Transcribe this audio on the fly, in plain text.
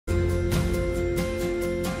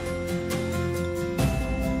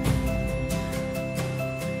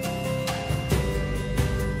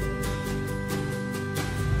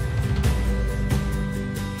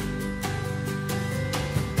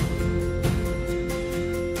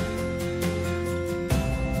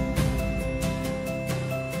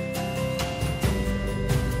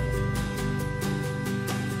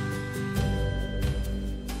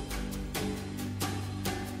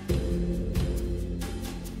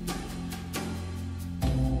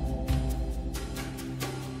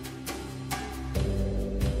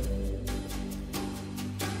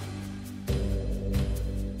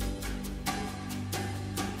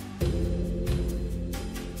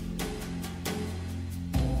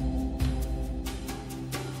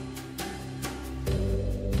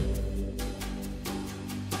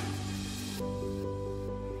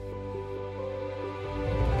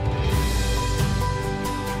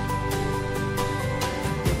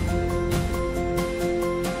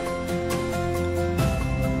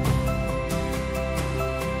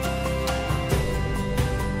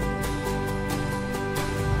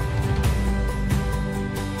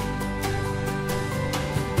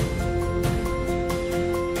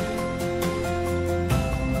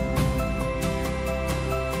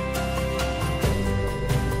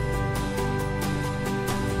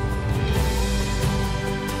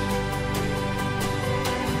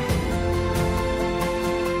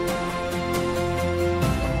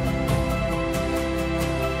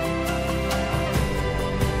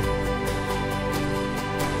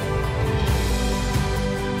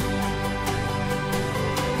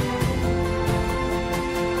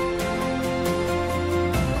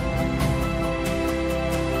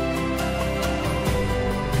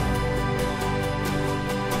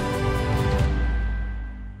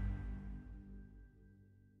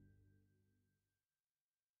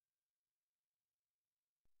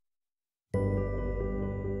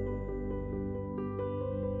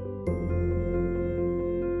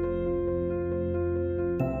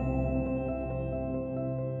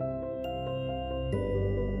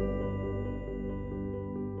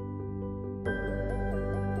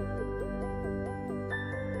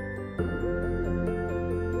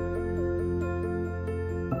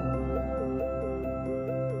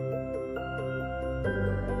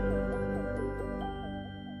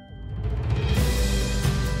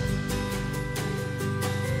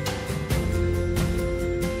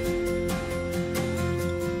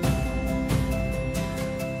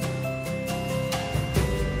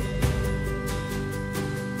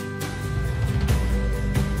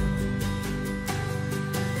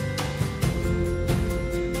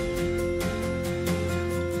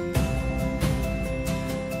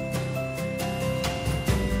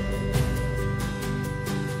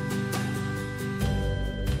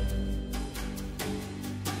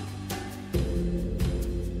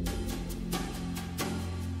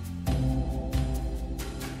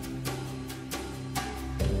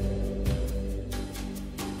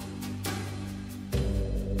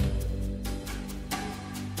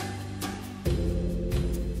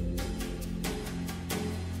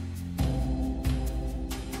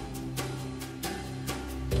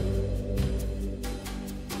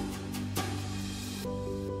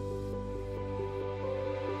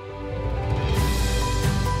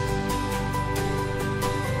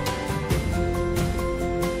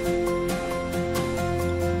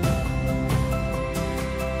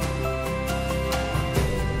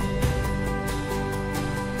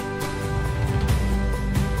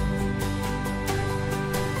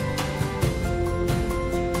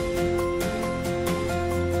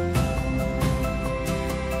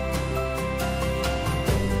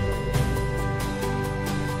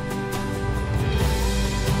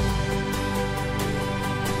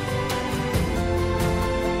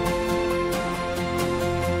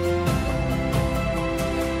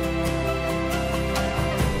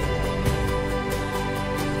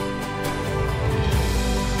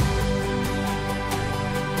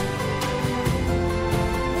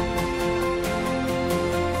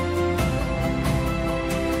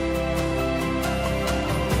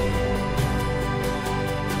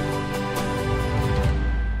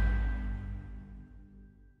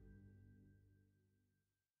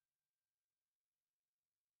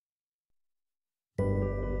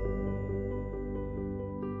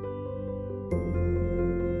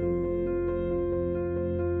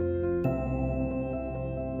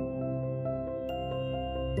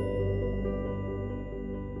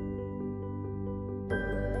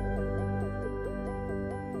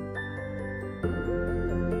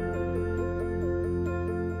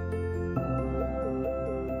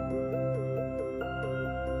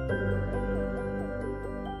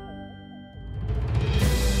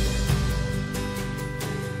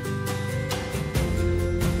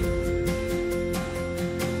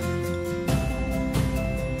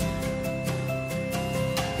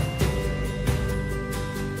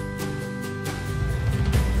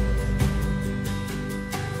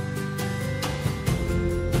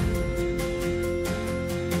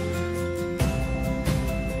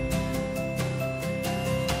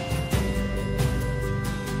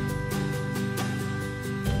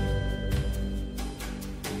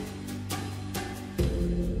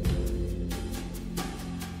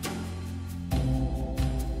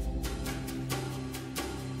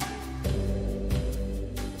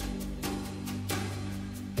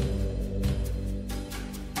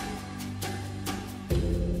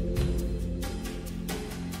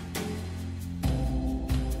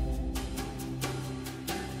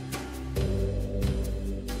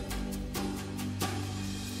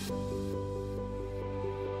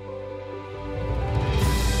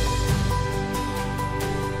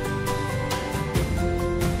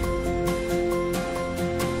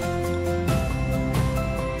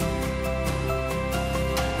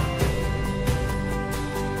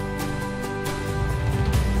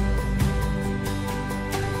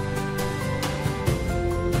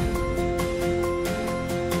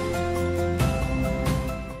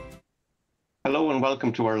Hello and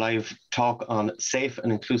welcome to our live talk on safe and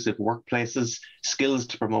inclusive workplaces, skills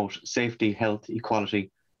to promote safety, health, equality,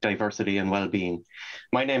 diversity and well-being.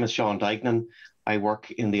 My name is Sean Duignan. I work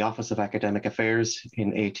in the Office of Academic Affairs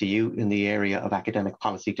in ATU in the area of academic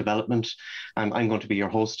policy development. I'm going to be your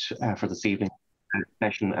host for this evening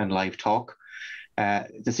session and live talk.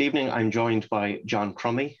 This evening, I'm joined by John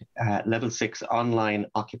Crummy, Level 6 Online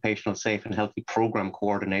Occupational Safe and Healthy Programme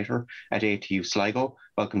Coordinator at ATU Sligo.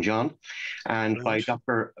 Welcome, John. And by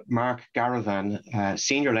Dr. Mark Garavan,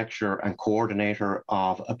 Senior Lecturer and Coordinator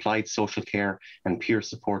of Applied Social Care and Peer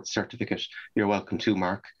Support Certificate. You're welcome too,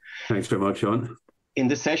 Mark. Thanks very much, Sean. In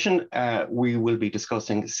this session, we will be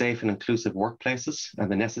discussing safe and inclusive workplaces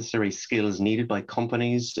and the necessary skills needed by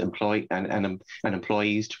companies and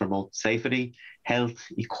employees to promote safety, health,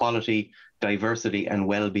 equality, diversity and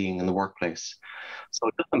well-being in the workplace. So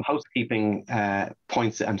just some housekeeping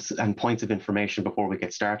points and points of information before we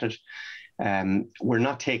get started. We're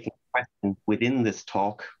not taking questions within this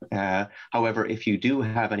talk. However, if you do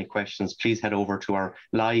have any questions, please head over to our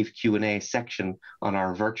live Q&A section on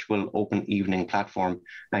our virtual open evening platform,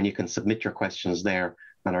 and you can submit your questions there,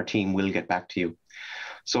 and our team will get back to you.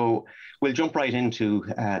 So we'll jump right into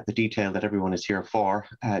the detail that everyone is here for.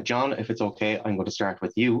 John, if it's okay, I'm going to start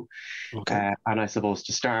with you. Okay. And I suppose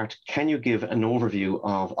to start, can you give an overview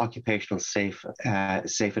of occupational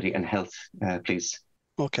safety and health, please?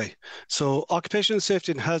 Okay, so occupational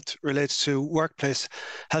safety and health relates to workplace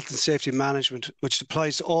health and safety management, which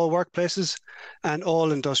applies to all workplaces and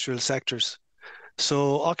all industrial sectors.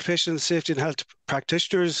 So occupational safety and health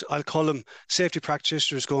practitioners, I'll call them safety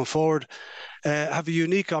practitioners going forward, have a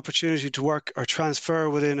unique opportunity to work or transfer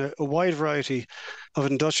within a wide variety of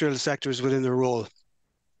industrial sectors within their role.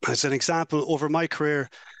 As an example, over my career,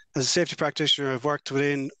 as a safety practitioner, I've worked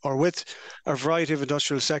within or with a variety of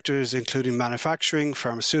industrial sectors, including manufacturing,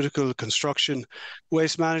 pharmaceutical, construction,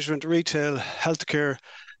 waste management, retail, healthcare,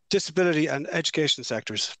 disability and education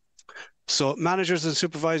sectors. So managers and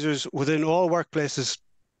supervisors within all workplaces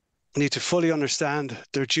need to fully understand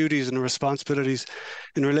their duties and responsibilities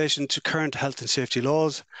in relation to current health and safety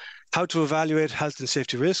laws, how to evaluate health and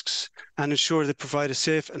safety risks, and ensure they provide a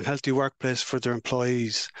safe and healthy workplace for their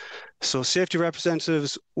employees. So safety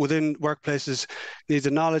representatives within workplaces need the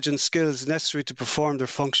knowledge and skills necessary to perform their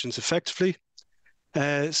functions effectively.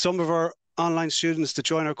 Some of our online students that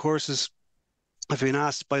join our courses have been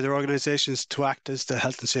asked by their organisations to act as the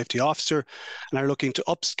health and safety officer and are looking to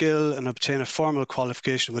upskill and obtain a formal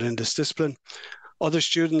qualification within this discipline. Other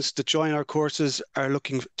students that join our courses are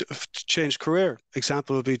looking to change career.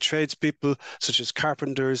 Example would be tradespeople such as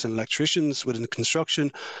carpenters and electricians within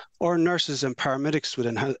construction, or nurses and paramedics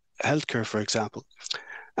within healthcare, for example,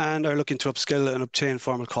 and are looking to upskill and obtain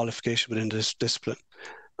formal qualification within this discipline.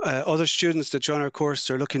 Other students that join our course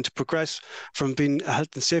are looking to progress from being a health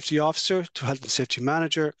and safety officer to health and safety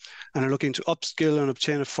manager and are looking to upskill and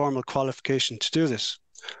obtain a formal qualification to do this.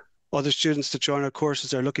 Other students that join our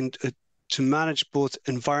courses are looking to manage both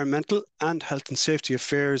environmental and health and safety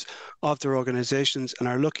affairs of their organisations and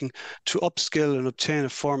are looking to upskill and obtain a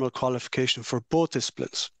formal qualification for both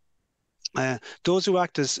disciplines. Those who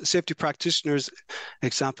act as safety practitioners,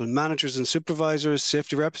 example, managers and supervisors,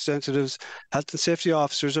 safety representatives, health and safety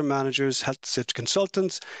officers or managers, health and safety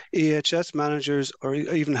consultants, EHS managers, or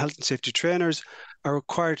even health and safety trainers, are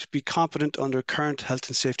required to be competent under current health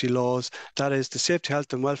and safety laws, that is the Safety,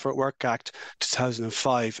 Health and Welfare at Work Act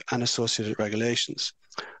 2005 and associated regulations.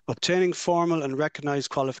 Obtaining formal and recognised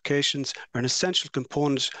qualifications are an essential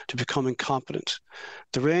component to becoming competent.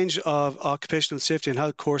 The range of occupational safety and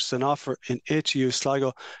health courses on offer in ATU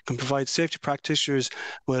Sligo can provide safety practitioners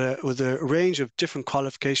with a range of different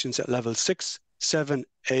qualifications at level 6, 7,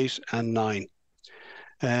 8 and 9.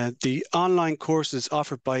 The online courses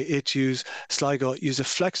offered by ATU's Sligo use a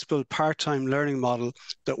flexible part-time learning model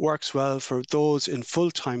that works well for those in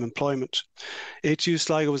full-time employment. ATU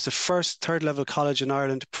Sligo was the first third-level college in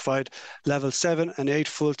Ireland to provide level 7 and 8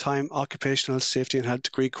 full-time occupational safety and health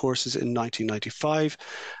degree courses in 1995,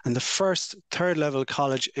 and the first third-level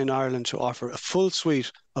college in Ireland to offer a full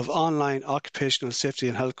suite of online occupational safety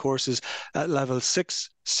and health courses at level 6,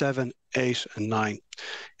 7, 8 and 9.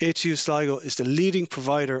 ATU Sligo is the leading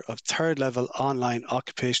provider of third-level online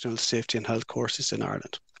occupational safety and health courses in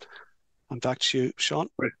Ireland. I'm back to you, Sean.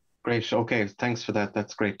 Great. Okay, thanks for that.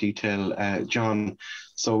 That's great detail, John.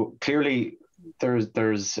 So clearly,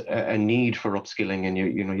 there's a need for upskilling, and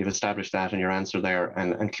you've established that in your answer there,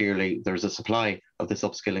 and clearly there's a supply of this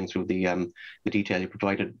upskilling through the detail you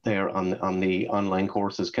provided there on the online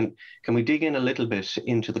courses. Can we dig in a little bit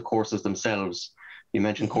into the courses themselves? You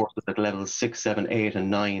mentioned courses at levels 6, 7, 8, and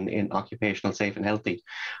 9 in occupational safe and healthy.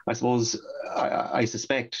 I suppose I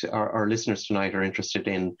suspect our listeners tonight are interested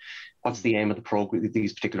in what's the aim of the program,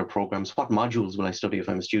 these particular programs. What modules will I study if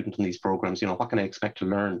I'm a student in these programs? What can I expect to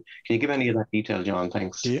learn? Can you give any of that detail, John?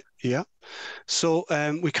 Thanks. Yeah. So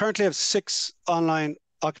we currently have 6 online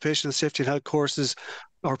occupational safety and health courses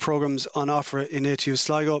or programs on offer in ATU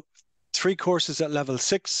Sligo. 3 courses at level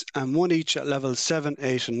 6 and 1 each at level 7,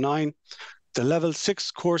 8, and 9. The level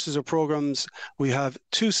 6 courses or programs, we have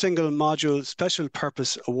 2 single module special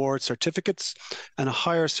purpose award certificates and a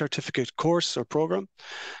higher certificate course or program.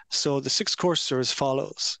 So the 6 courses are as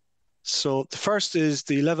follows. So the first is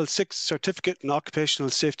the level 6 certificate in occupational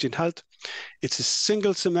safety and health. It's a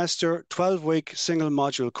single semester, 12-week single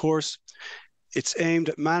module course. It's aimed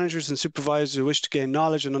at managers and supervisors who wish to gain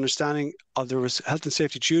knowledge and understanding of their health and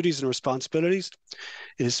safety duties and responsibilities.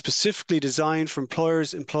 It is specifically designed for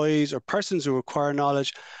employers, employees, or persons who require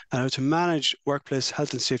knowledge on how to manage workplace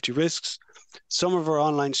health and safety risks. Some of our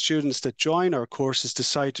online students that join our courses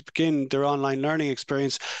decide to begin their online learning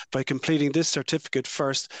experience by completing this certificate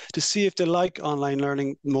first to see if they like online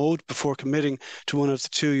learning mode before committing to one of the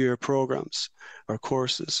 2-year programs or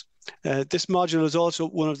courses. This module is also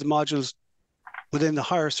one of the modules within the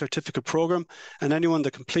higher certificate program, and anyone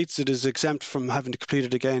that completes it is exempt from having to complete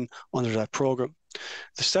it again under that program.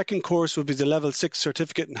 The second course will be the level 6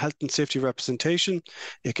 certificate in health and safety representation.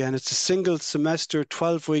 Again, it's a single semester,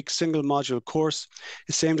 12-week single module course.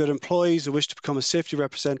 It's aimed at employees who wish to become a safety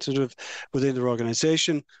representative within their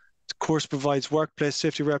organization. The course provides workplace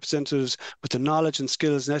safety representatives with the knowledge and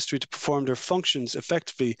skills necessary to perform their functions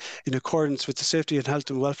effectively in accordance with the Safety and Health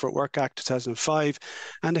and Welfare at Work Act 2005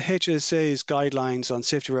 and the HSA's guidelines on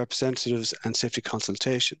safety representatives and safety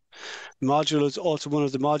consultation. The module is also one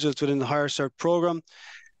of the modules within the Higher Cert program,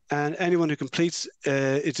 and anyone who completes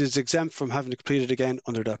it is exempt from having to complete it again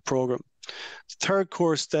under that program. The third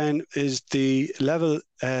course then is the level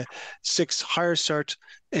 6 Higher Cert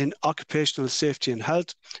in Occupational Safety and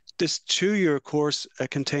Health. This 2-year course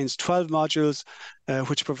contains 12 modules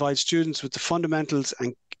which provide students with the fundamentals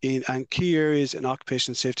and key areas in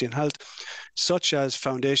occupational safety and health, such as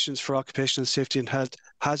foundations for occupational safety and health,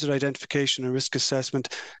 hazard identification and risk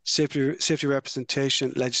assessment, safety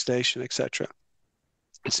representation, legislation, etc.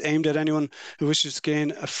 It's aimed at anyone who wishes to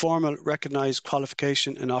gain a formal recognised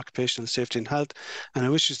qualification in occupational safety and health and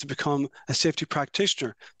who wishes to become a safety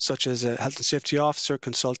practitioner, such as a health and safety officer,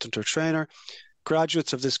 consultant or trainer.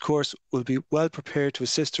 Graduates of this course will be well prepared to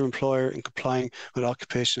assist their employer in complying with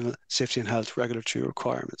occupational safety and health regulatory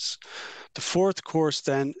requirements. The fourth course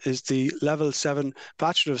then is the Level 7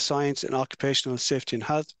 Bachelor of Science in Occupational Safety and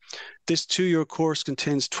Health. This 2-year course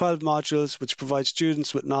contains 12 modules which provide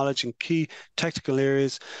students with knowledge in key technical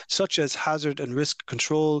areas such as hazard and risk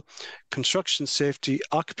control, construction safety,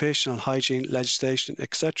 occupational hygiene, legislation,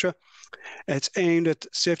 etc. It's aimed at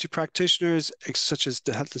safety practitioners, such as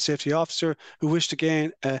the health and safety officer, who wish to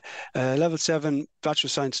gain a Level 7 Bachelor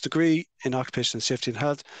of Science degree in Occupational Safety and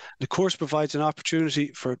Health. The course provides an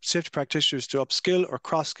opportunity for safety practitioners to upskill or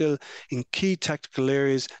cross-skill in key technical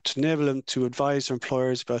areas to enable them to advise their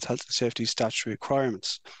employers about health and safety statutory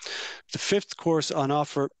requirements. The fifth course on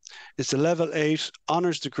offer is the Level 8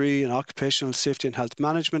 Honours Degree in Occupational Safety and Health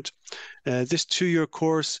Management. This 2-year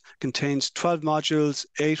course contains 12 modules,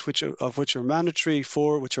 8 of which are mandatory,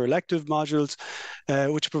 4 which are elective modules,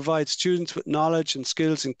 which provide students with knowledge and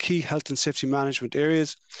skills in key health and safety management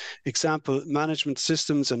areas. Example, management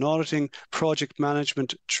systems and auditing, project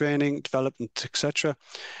management, training, development, etc.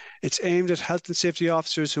 It's aimed at health and safety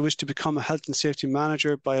officers who wish to become a health and safety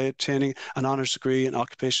manager by obtaining an honours degree in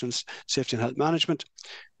occupational safety and health management.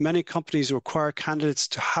 Many companies require candidates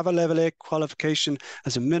to have a Level 8 qualification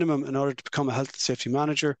as a minimum in order to become a health and safety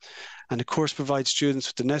manager, and the course provides students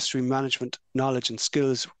with the necessary management knowledge and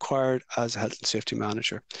skills required as a health and safety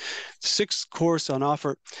manager. The sixth course on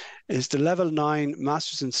offer is the Level 9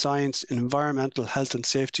 Masters in Science in Environmental Health and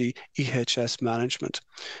Safety EHS Management.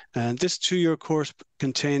 And this 2-year course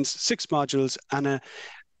contains 6 modules and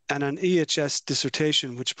an EHS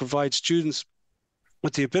dissertation, which provides students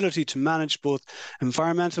with the ability to manage both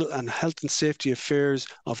environmental and health and safety affairs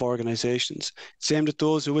of organisations. It's aimed at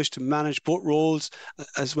those who wish to manage both roles,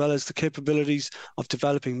 as well as the capabilities of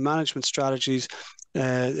developing management strategies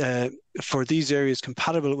for these areas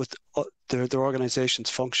compatible with their organisation's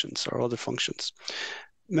functions or other functions.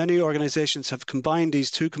 Many organisations have combined these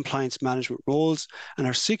 2 compliance management roles and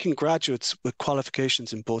are seeking graduates with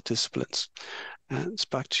qualifications in both disciplines. It's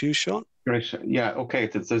back to you, Sean. Great. Yeah. Okay.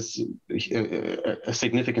 There's a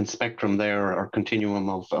significant spectrum there, or continuum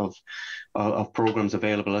of programs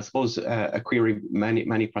available. I suppose a query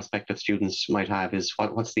many prospective students might have is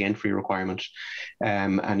what's the entry requirement,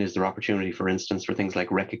 and is there opportunity, for instance, for things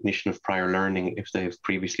like recognition of prior learning if they've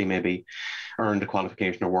previously maybe earned a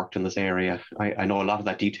qualification or worked in this area. I know a lot of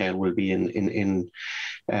that detail will be in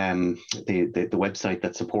the website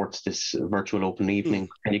that supports this virtual open evening.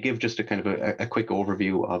 Can you give just a kind of a quick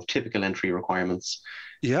overview of typical entry requirements?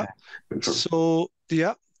 Yeah. So,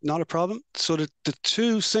 yeah, not a problem. So the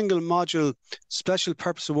two single module special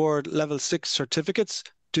purpose award level 6 certificates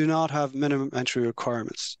do not have minimum entry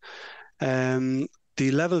requirements. The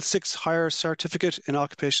level 6 higher certificate in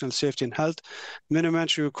occupational safety and health, minimum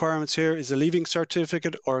entry requirements here is a leaving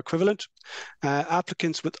certificate or equivalent.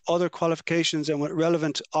 Applicants with other qualifications and with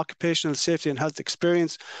relevant occupational safety and health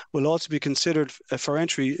experience will also be considered for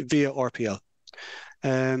entry via RPL.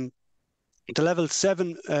 The level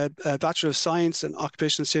 7 Bachelor of Science in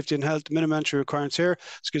Occupational Safety and Health minimum entry requirements here,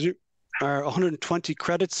 are 120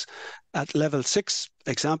 credits at level 6,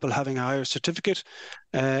 example having a higher certificate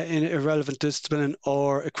in a relevant discipline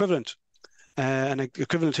or equivalent. An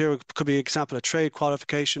equivalent here could be example a trade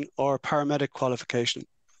qualification or paramedic qualification.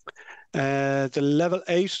 The level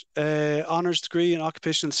 8 honours degree in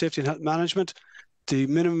Occupational Safety and Health Management, the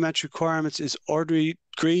minimum entry requirements is ordinary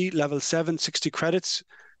degree level 7, 60 credits.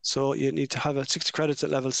 So you need to have 60 credits at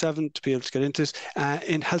level 7 to be able to get into this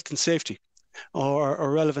in health and safety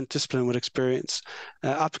or relevant discipline with experience.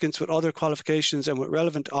 Applicants with other qualifications and with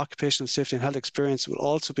relevant occupational safety and health experience will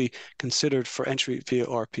also be considered for entry via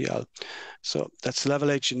RPL. So that's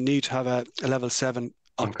level 8. You need to have a level 7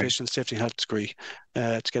 occupational safety and health degree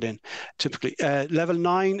to get in. Typically, level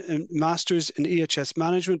 9 masters in EHS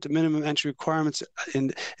management. The minimum entry requirements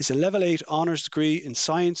is a level 8 honours degree in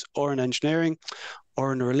science or in engineering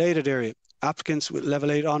or in a related area. Applicants with level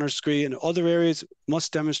 8 honours degree in other areas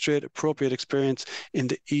must demonstrate appropriate experience in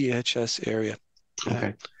the EHS area.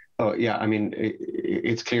 Okay. Oh, yeah. I mean,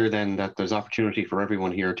 it's clear then that there's opportunity for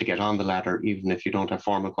everyone here to get on the ladder, even if you don't have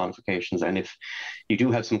formal qualifications. And if you do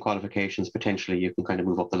have some qualifications, potentially you can kind of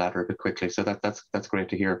move up the ladder a bit quickly. So that's great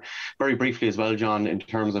to hear. Very briefly as well, John, in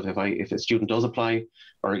terms of if a student does apply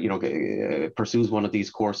or pursues one of these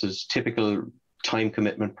courses, typical time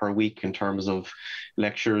commitment per week in terms of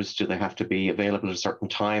lectures? Do they have to be available at a certain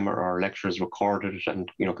time, or are lectures recorded and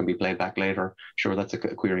can be played back later? Sure, that's a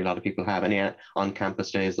query a lot of people have. Any on-campus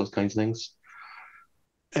days, those kinds of things?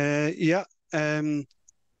 Yeah.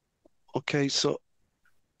 Okay. So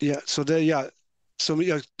the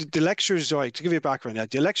lectures, right, to give you a background,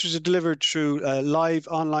 the lectures are delivered through live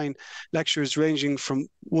online lectures ranging from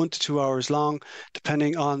 1 to 2 hours long,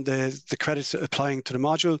 depending on the credits applying to the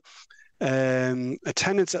module.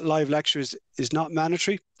 Attendance at live lectures is not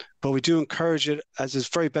mandatory, but we do encourage it as it's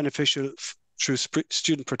very beneficial through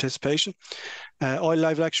student participation. All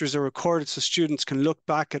live lectures are recorded so students can look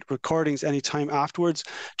back at recordings anytime afterwards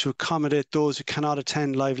to accommodate those who cannot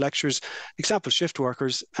attend live lectures, example shift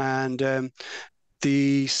workers. And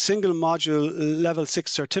the single module level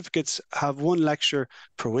 6 certificates have 1 lecture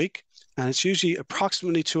per week, and it's usually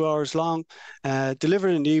approximately 2 hours long,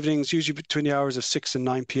 delivered in the evenings, usually between the hours of 6 and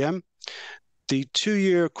 9 p.m. The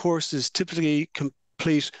 2-year courses typically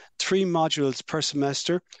complete 3 modules per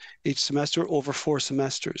semester, each semester over 4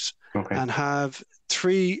 semesters, and have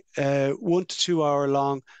 3 1 to 2 hour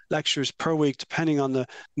long lectures per week, depending on the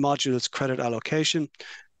module's credit allocation.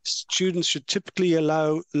 Students should typically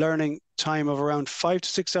allow learning time of around 5 to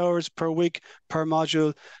 6 hours per week per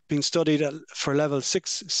module being studied for level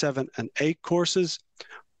 6, 7, and 8 courses,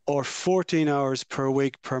 or 14 hours per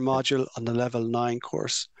week per module on the level 9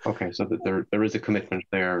 course. Okay, so there is a commitment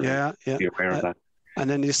there. Yeah. Be aware of that. And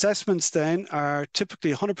then the assessments then are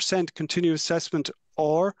typically 100% continuous assessment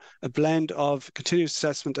or a blend of continuous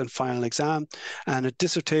assessment and final exam. And a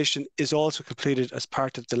dissertation is also completed as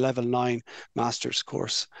part of the level 9 master's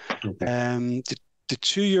course. Okay. The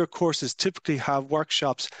 2-year courses typically have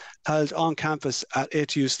workshops held on campus at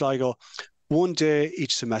ATU Sligo 1 day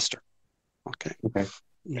each semester. Okay.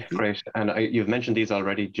 Mm-hmm. Great. And you've mentioned these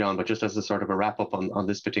already, John, but just as a sort of a wrap up on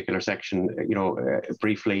this particular section,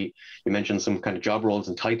 briefly, you mentioned some kind of job roles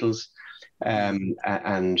and titles and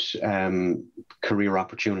career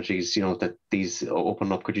opportunities, that these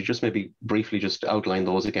open up. Could you just maybe briefly just outline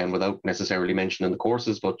those again without necessarily mentioning the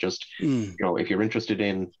courses, but just, if you're interested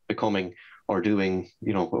in becoming or doing,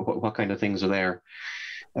 what kind of things are there?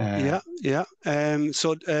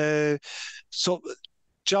 So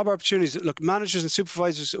job opportunities. Look, managers and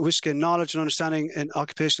supervisors wish to gain knowledge and understanding in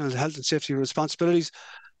occupational health and safety responsibilities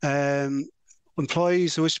will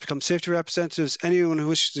employees who wish to become safety representatives, anyone who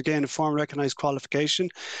wishes to gain a formal recognised qualification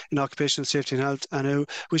in occupational safety and health, and who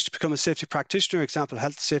wish to become a safety practitioner, example,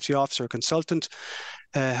 health and safety officer or consultant.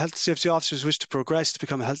 Health and safety officers wish to progress to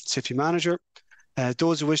become a health and safety manager.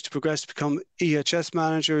 Those who wish to progress to become EHS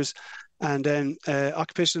managers. And then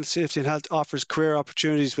occupational safety and health offers career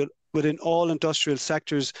opportunities within all industrial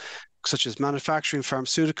sectors, such as manufacturing,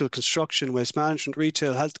 pharmaceutical, construction, waste management,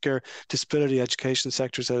 retail, healthcare, disability, education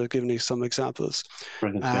sectors. I've given you some examples.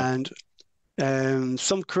 Brilliant, and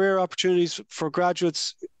some career opportunities for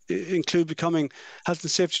graduates include becoming health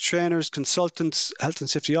and safety trainers, consultants, health and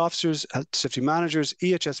safety officers, health and safety managers,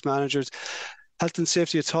 EHS managers, health and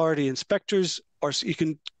safety authority inspectors, or you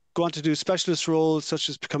can go on to do specialist roles such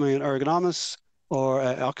as becoming an ergonomist or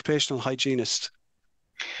an occupational hygienist.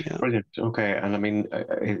 Yeah. Brilliant. Okay, and I mean,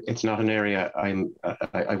 it's not an area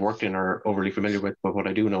I've worked in or overly familiar with, but what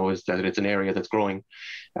I do know is that it's an area that's growing,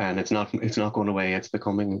 and it's not going away. It's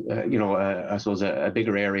becoming, I suppose, a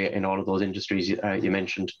bigger area in all of those industries you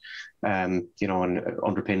mentioned, and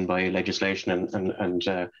underpinned by legislation and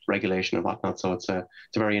regulation and whatnot. So it's a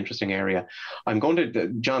very interesting area. I'm going to,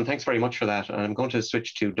 John, thanks very much for that. And I'm going to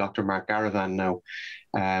switch to Dr. Mark Garavan now.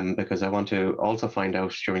 Because I want to also find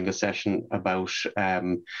out during the session about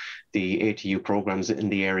the ATU programs in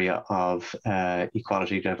the area of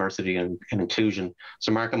equality, diversity, and inclusion.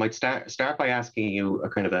 So, Mark, I might start by asking you a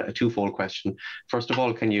kind of a twofold question. First of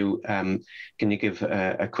all, can you give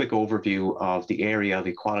a quick overview of the area of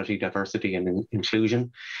equality, diversity, and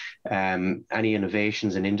inclusion? Any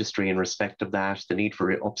innovations in industry in respect of that, the need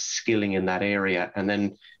for upskilling in that area, and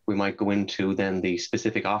then we might go into then the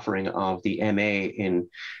specific offering of the MA in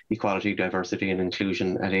equality, diversity, and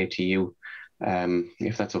inclusion at ATU.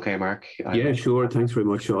 If that's okay, Mark. Yeah, sure. Thanks very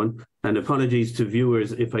much, Sean. And apologies to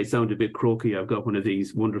viewers if I sound a bit croaky. I've got one of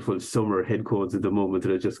these wonderful summer head colds at the moment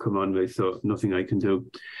that I just come on with, so nothing I can do.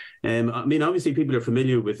 I mean, obviously people are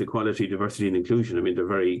familiar with equality, diversity, and inclusion. I mean, they're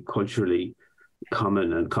very culturally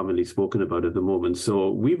common and commonly spoken about at the moment. So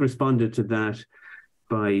we've responded to that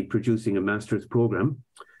by producing a master's program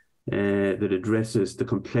that addresses the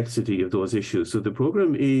complexity of those issues. So the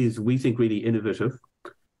program is, we think, really innovative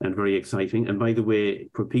and very exciting. And by the way,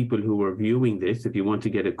 for people who are viewing this, if you want to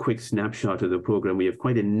get a quick snapshot of the program, we have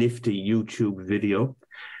quite a nifty YouTube video,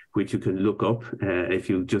 which you can look up. If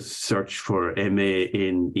you just search for MA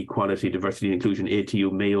in Equality, Diversity and Inclusion,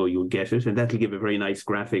 ATU Mayo, you'll get it. And that'll give a very nice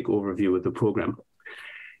graphic overview of the program.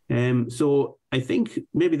 So I think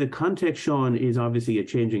maybe the context, Sean, is obviously a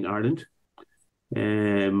changing Ireland.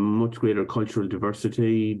 Much greater cultural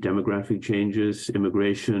diversity, demographic changes,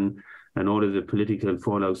 immigration, and all of the political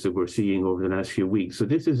fallouts that we're seeing over the last few weeks. So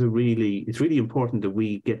this is it's really important that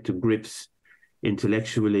we get to grips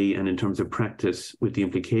intellectually and in terms of practice with the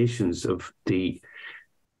implications of the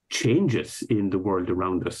changes in the world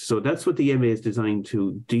around us. So that's what the MA is designed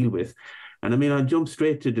to deal with. And I mean, I'll jump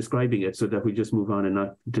straight to describing it so that we just move on and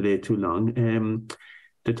not delay too long.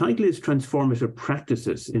 The title is Transformative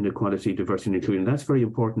Practices in Equality, Diversity and Inclusion. That's very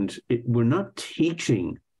important. We're not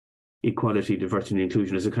teaching equality, diversity and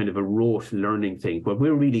inclusion as a kind of a rote learning thing. What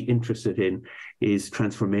we're really interested in is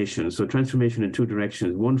transformation. So transformation in two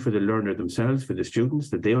directions. One, for the learner themselves, for the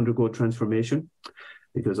students, that they undergo transformation,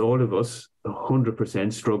 because all of us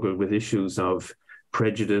 100% struggle with issues of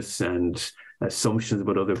prejudice and assumptions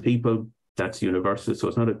about other people. That's universal. So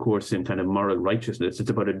it's not a course in kind of moral righteousness. It's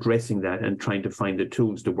about addressing that and trying to find the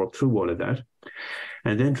tools to work through all of that.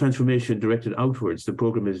 And then transformation directed outwards. The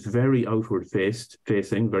program is very outward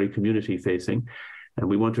facing, very community facing. And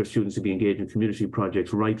we want our students to be engaged in community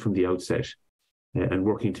projects right from the outset and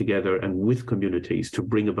working together and with communities to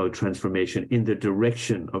bring about transformation in the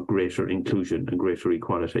direction of greater inclusion and greater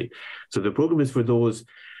equality. So the program is for those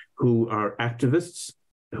who are activists,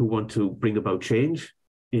 who want to bring about change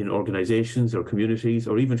in organizations or communities,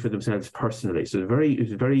 or even for themselves personally. So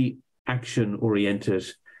it's very action-oriented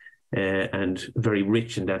and very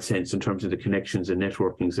rich in that sense in terms of the connections and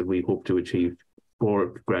networkings that we hope to achieve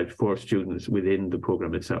for students within the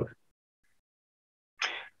program itself.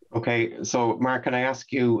 Okay, so Mark, can I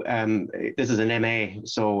ask you, this is an MA,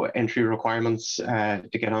 so entry requirements to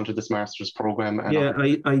get onto this master's program?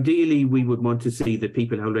 Ideally we would want to see that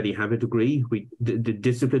people already have a degree. The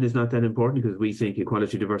discipline is not that important because we think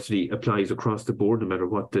equality, diversity applies across the board, no matter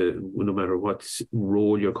what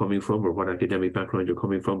role you're coming from or what academic background you're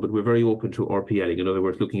coming from. But we're very open to RPLing, in other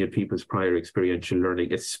words, looking at people's prior experiential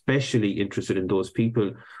learning, especially interested in those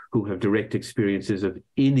people who have direct experiences of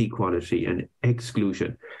inequality and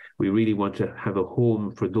exclusion. We really want to have a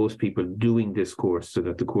home for those people doing this course so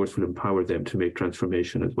that the course will empower them to make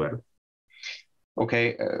transformation as well.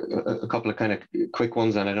 Okay, a couple of kind of quick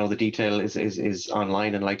ones, and I know the detail is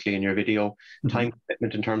online and likely in your video. Time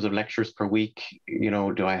commitment in terms of lectures per week.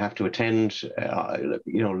 Do I have to attend?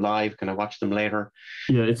 Live? Can I watch them later?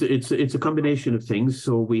 Yeah, it's a combination of things.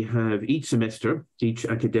 So we have each semester, each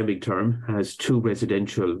academic term has 2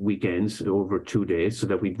 residential weekends over 2 days, so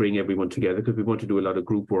that we bring everyone together because we want to do a lot of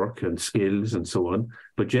group work and skills and so on.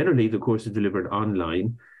 But generally, the course is delivered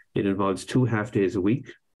online. It involves 2 half days a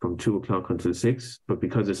week, from 2:00 until 6. But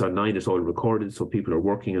because it's online, it's all recorded, so people are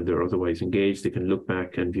working and they're otherwise engaged. They can look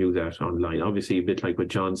back and view that online. Obviously, a bit like what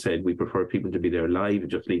John said, we prefer people to be there live. It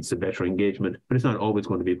just leads to better engagement, but it's not always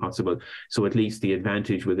going to be possible. So at least the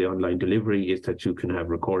advantage with the online delivery is that you can have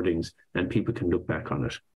recordings and people can look back on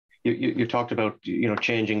it. You talked about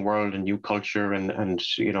changing world and new culture and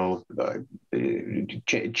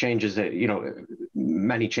changes,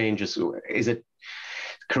 many changes. Is it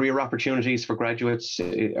career opportunities for graduates?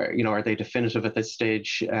 Are they definitive at this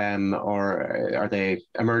stage, or are they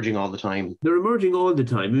emerging all the time? They're emerging all the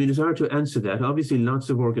time. I mean, it's hard to answer that. Obviously,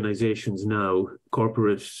 lots of organizations now,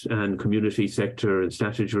 corporate and community sector and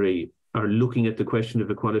statutory, are looking at the question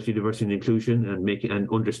of equality, diversity and inclusion and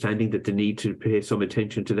understanding that they need to pay some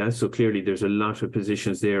attention to that. So clearly there's a lot of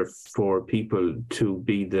positions there for people to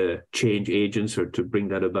be the change agents or to bring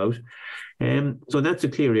that about. So that's a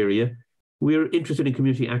clear area. We're interested in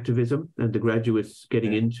community activism and the graduates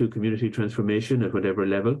getting into community transformation at whatever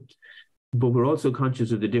level. But we're also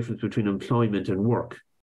conscious of the difference between employment and work.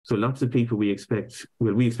 So lots of people we expect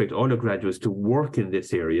all our graduates to work in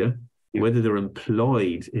this area. Whether they're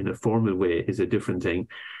employed in a formal way is a different thing.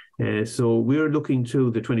 So we're looking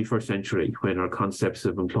to the 21st century when our concepts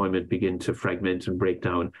of employment begin to fragment and break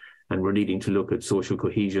down. And we're needing to look at social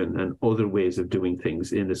cohesion and other ways of doing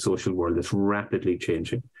things in a social world that's rapidly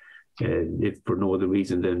changing. If for no other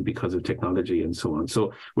reason than because of technology and so on.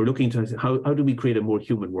 So we're looking to how do we create a more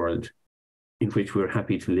human world in which we're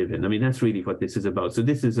happy to live in? I mean, that's really what this is about. So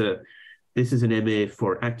this is an MA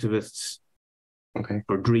for activists,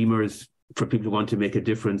 for dreamers, for people who want to make a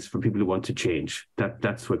difference, for people who want to change.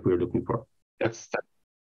 That's what we're looking for.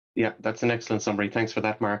 That's an excellent summary. Thanks for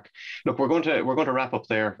that, Mark. Look, we're going to wrap up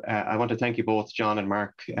there. I want to thank you both, John and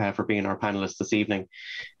Mark, for being our panelists this evening.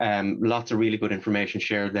 Lots of really good information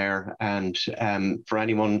shared there. And for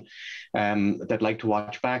anyone that'd like to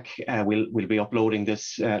watch back, we'll be uploading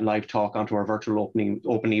this live talk onto our virtual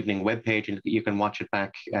open evening webpage, and you can watch it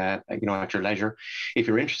back, at your leisure. If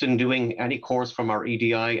you're interested in doing any course from our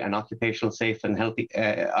EDI and occupational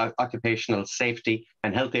safety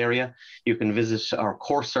and health area, you can visit our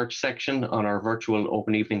course search section on our virtual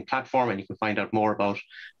open evening platform, and you can find out more about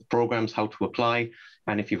the programs, how to apply.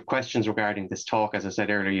 And if you have questions regarding this talk, as I said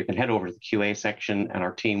earlier, you can head over to the QA section and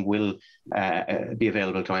our team will be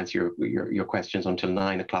available to answer your questions until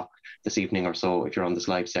 9:00 this evening or so if you're on this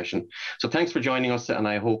live session. So thanks for joining us, and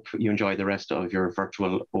I hope you enjoy the rest of your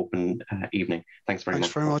virtual open evening. Thanks very much.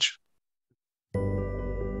 Thanks very much.